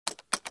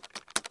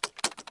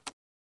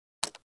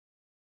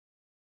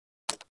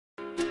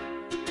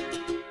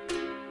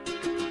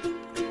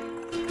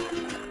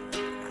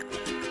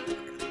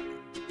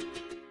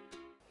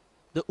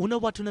The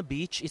Unawatuna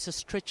Beach is a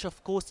stretch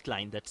of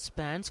coastline that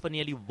spans for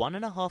nearly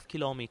 1.5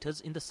 kilometers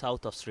in the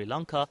south of Sri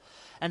Lanka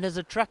and has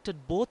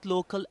attracted both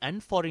local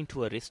and foreign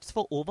tourists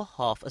for over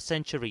half a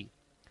century.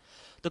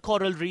 The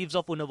coral reefs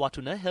of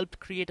Unawatuna helped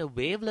create a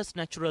waveless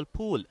natural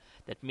pool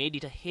that made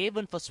it a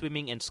haven for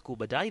swimming and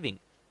scuba diving.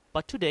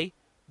 But today,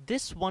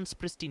 this once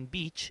pristine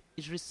beach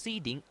is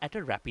receding at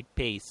a rapid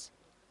pace.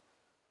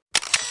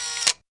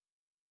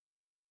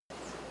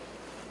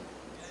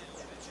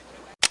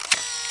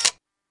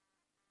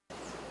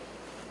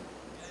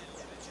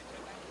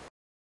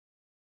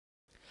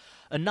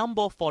 A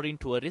number of foreign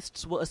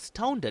tourists were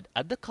astounded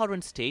at the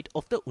current state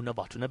of the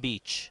Unawatuna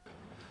Beach.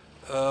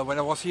 When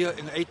I was here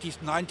in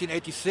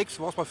 1986,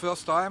 was my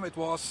first time. It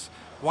was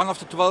one of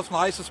the 12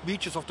 nicest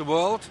beaches of the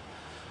world.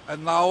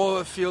 And now,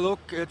 if you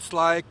look, it's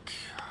like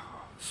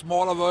a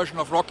smaller version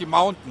of Rocky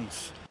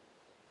Mountains.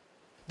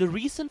 The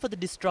reason for the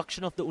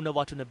destruction of the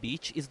Unawatuna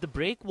Beach is the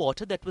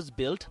breakwater that was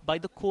built by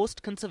the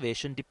Coast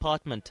Conservation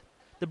Department.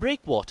 The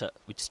breakwater,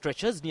 which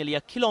stretches nearly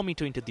a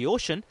kilometer into the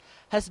ocean,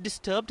 has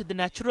disturbed the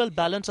natural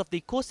balance of the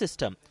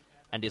ecosystem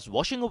and is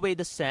washing away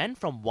the sand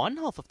from one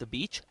half of the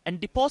beach and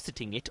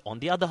depositing it on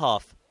the other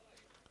half.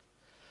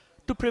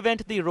 To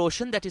prevent the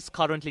erosion that is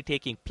currently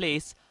taking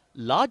place,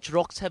 large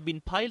rocks have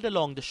been piled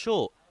along the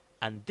shore,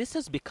 and this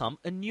has become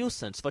a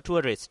nuisance for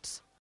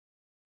tourists.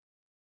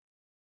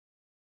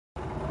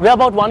 We are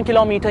about 1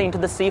 kilometer into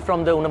the sea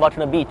from the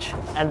Unawatuna Beach,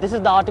 and this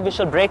is the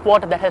artificial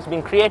breakwater that has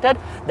been created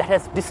that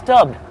has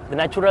disturbed the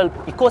natural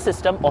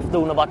ecosystem of the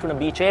Unawatuna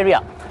Beach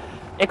area.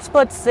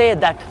 Experts say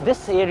that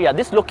this area,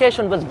 this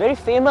location was very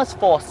famous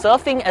for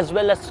surfing as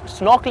well as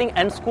snorkeling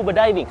and scuba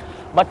diving.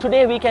 But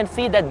today we can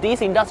see that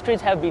these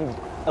industries have been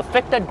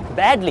affected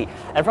badly,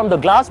 and from the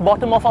glass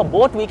bottom of our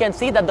boat we can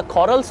see that the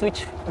corals,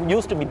 which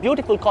used to be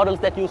beautiful corals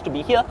that used to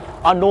be here,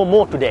 are no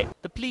more today.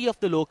 The plea of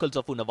the locals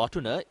of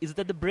Unawatuna is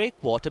that the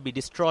breakwater be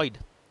destroyed.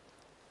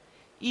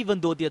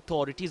 Even though the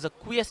authorities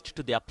acquiesced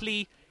to their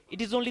plea,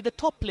 it is only the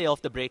top layer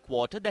of the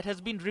breakwater that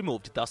has been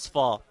removed thus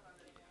far.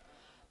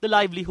 The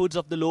livelihoods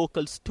of the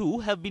locals too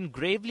have been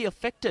gravely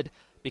affected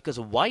because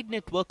a wide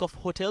network of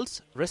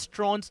hotels,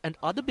 restaurants and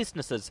other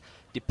businesses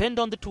depend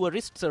on the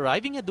tourists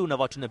arriving at the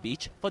Unawatuna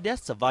Beach for their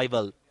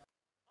survival.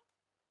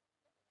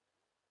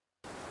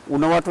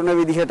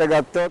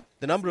 The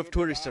number of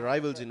tourist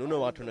arrivals in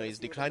Unawatuna is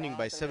declining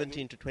by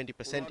 17 to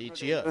 20%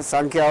 each year.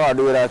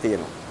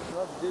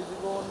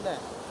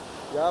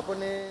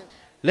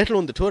 Let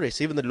alone the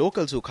tourists, even the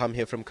locals who come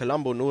here from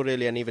Colombo,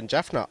 Nuwara and even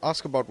Jaffna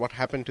ask about what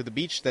happened to the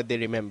beach that they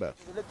remember.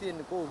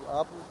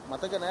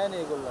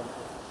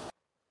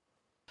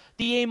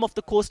 The aim of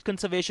the Coast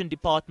Conservation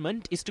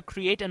Department is to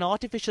create an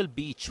artificial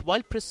beach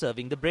while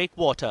preserving the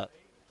breakwater.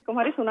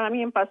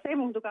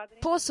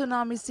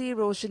 Post-tsunami sea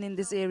erosion in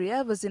this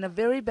area was in a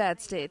very bad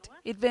state.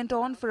 It went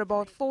on for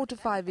about 4 to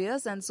 5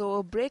 years, and so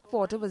a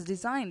breakwater was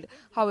designed.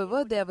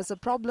 However, there was a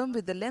problem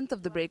with the length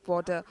of the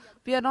breakwater.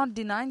 We are not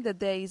denying that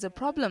there is a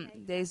problem.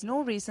 There is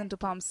no reason to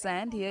pump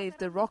sand here if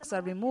the rocks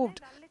are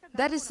removed.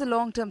 That is the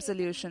long-term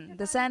solution.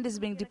 The sand is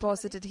being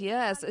deposited here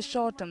as a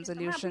short-term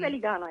solution.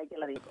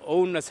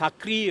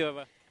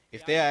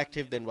 If they are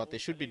active, then what they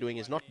should be doing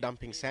is not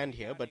dumping sand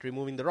here, but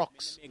removing the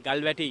rocks.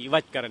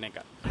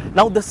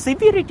 Now, the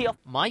severity of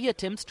my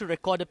attempts to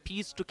record a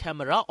piece to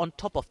camera on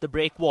top of the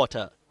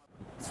breakwater.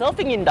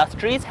 Surfing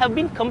industries have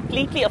been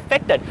completely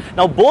affected.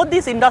 Now, both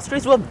these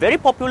industries were very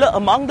popular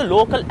among the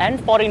local and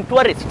foreign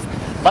tourists.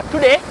 But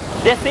today,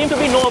 there seem to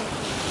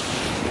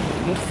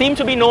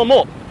be no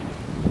more.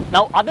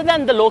 Now, other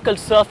than the local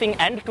surfing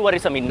and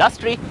tourism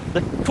industry,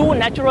 the two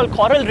natural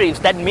coral reefs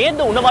that made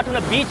the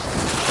Unawatuna Beach,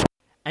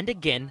 and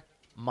again,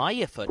 my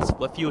efforts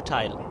were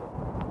futile,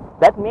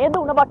 that made the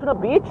Unawatuna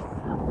Beach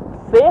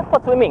safe for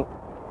swimming,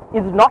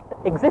 is not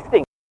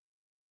existing.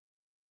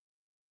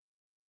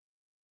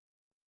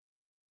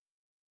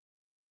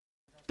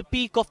 The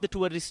peak of the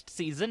tourist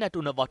season at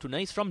Unawatuna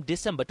is from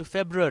December to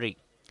February.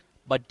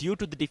 But due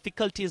to the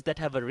difficulties that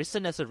have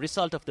arisen as a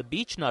result of the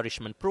beach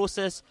nourishment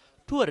process,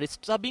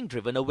 tourists are being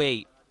driven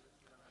away.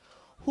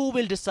 Who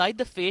will decide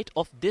the fate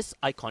of this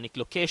iconic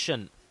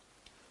location?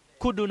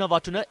 Could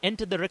Unawatuna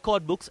enter the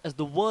record books as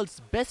the world's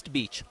best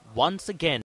beach once again?